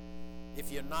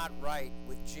 if you're not right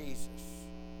with Jesus,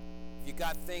 if you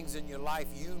got things in your life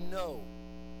you know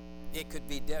it could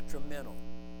be detrimental,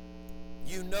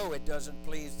 you know it doesn't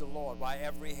please the Lord, why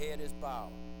every head is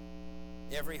bowed,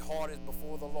 every heart is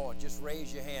before the Lord. Just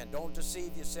raise your hand. Don't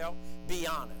deceive yourself. Be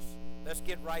honest. Let's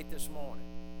get right this morning.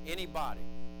 Anybody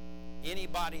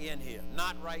in here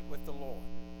not right with the Lord?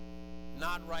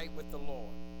 Not right with the Lord.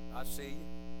 I see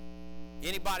you.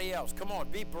 Anybody else? Come on,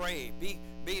 be brave.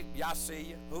 I see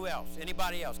you. Who else?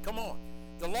 Anybody else? Come on.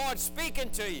 The Lord's speaking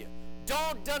to you.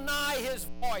 Don't deny his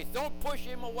voice. Don't push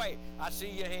him away. I see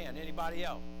your hand. Anybody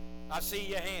else? I see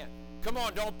your hand. Come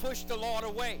on, don't push the Lord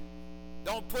away.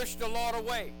 Don't push the Lord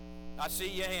away. I see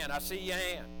your hand. I see your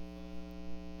hand.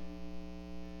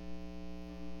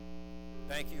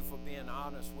 Thank you for being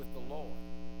honest with the Lord,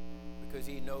 because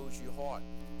he knows your heart.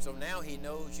 So now he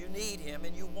knows you need him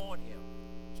and you want him.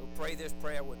 So pray this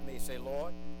prayer with me. Say,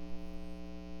 Lord,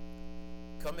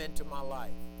 come into my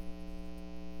life.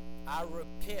 I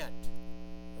repent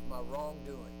of my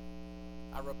wrongdoing.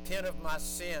 I repent of my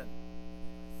sin.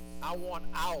 I want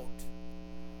out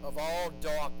of all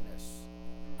darkness.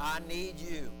 I need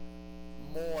you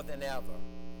more than ever.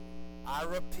 I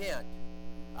repent.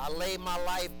 I lay my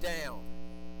life down.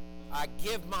 I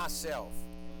give myself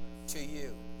to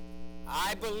you.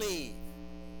 I believe,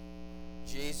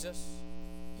 Jesus,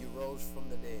 you rose from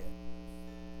the dead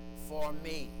for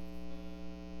me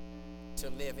to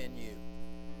live in you.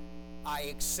 I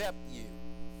accept you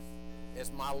as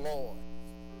my Lord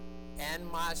and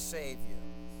my Savior.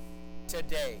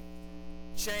 Today,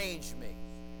 change me,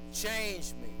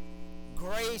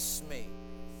 grace me,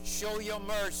 show your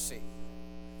mercy,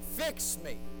 fix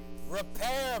me,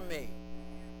 repair me.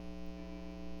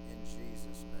 In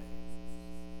Jesus' name.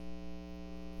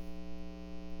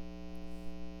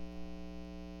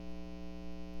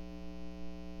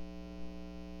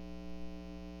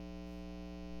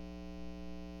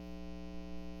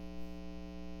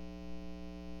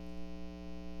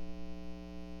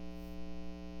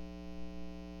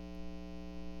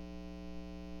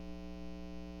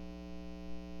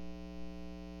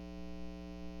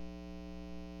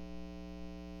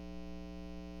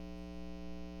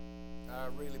 I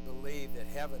really believe that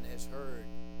heaven has heard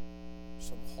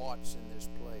some hearts in this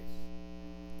place.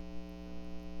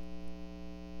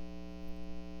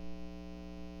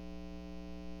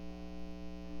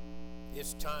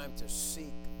 It's time to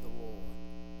seek the Lord.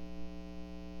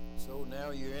 So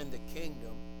now you're in the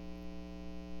kingdom,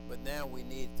 but now we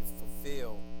need to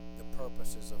fulfill the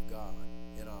purposes of God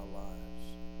in our lives.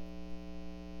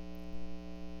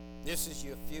 This is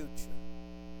your future,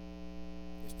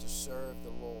 is to serve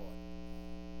the Lord.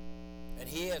 And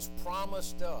he has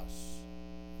promised us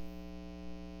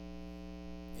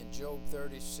in Job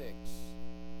 36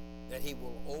 that he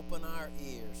will open our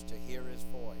ears to hear his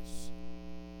voice,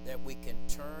 that we can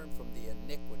turn from the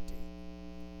iniquity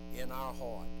in our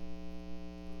heart.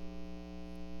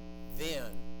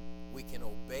 Then we can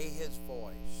obey his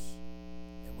voice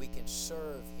and we can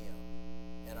serve him,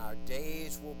 and our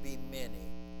days will be many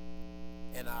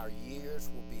and our years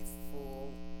will be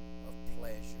full of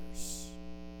pleasures.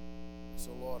 So,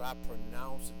 Lord, I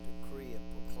pronounce and decree and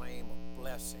proclaim a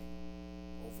blessing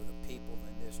over the people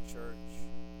in this church,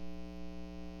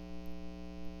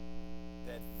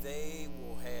 that they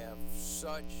will have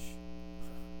such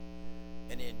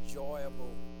an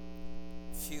enjoyable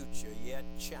future, yet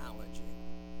challenging.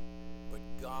 But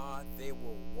God, they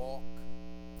will walk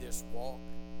this walk,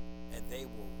 and they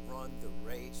will run the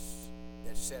race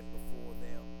that's set before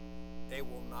them. They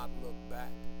will not look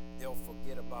back. They'll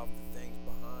forget about the things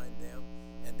behind them,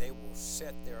 and they will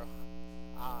set their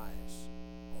eyes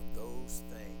on those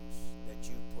things that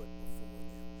you put before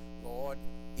them. Lord,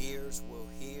 ears will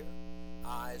hear,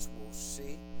 eyes will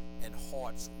see, and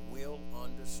hearts will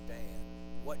understand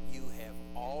what you have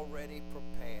already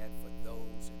prepared for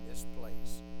those in this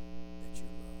place that you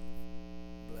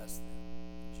love. Bless them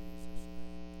in Jesus'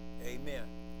 name. Amen.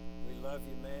 We love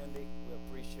you, Mandy. We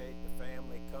appreciate the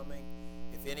family coming.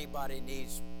 If anybody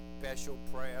needs special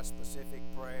prayer, specific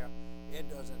prayer, it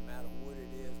doesn't matter what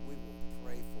it is, we will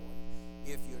pray for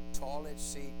you. If your toilet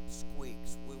seat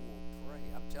squeaks, we will pray.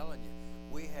 I'm telling you,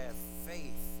 we have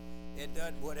faith. It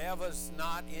does whatever's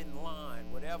not in line,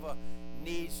 whatever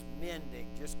needs mending,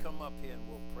 just come up here and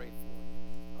we'll pray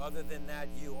for you. Other than that,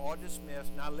 you are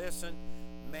dismissed. Now listen,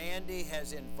 Mandy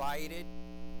has invited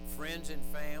friends and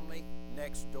family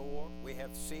next door. We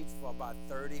have seats for about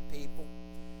 30 people.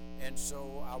 And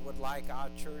so I would like our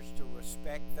church to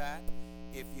respect that.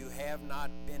 If you have not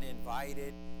been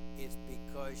invited, it's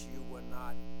because you were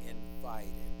not invited.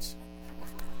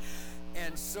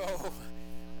 And so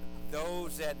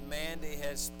those that Mandy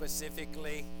has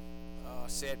specifically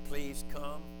said, please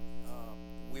come,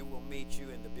 we will meet you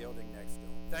in the building next door.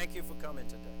 Thank you for coming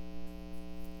today.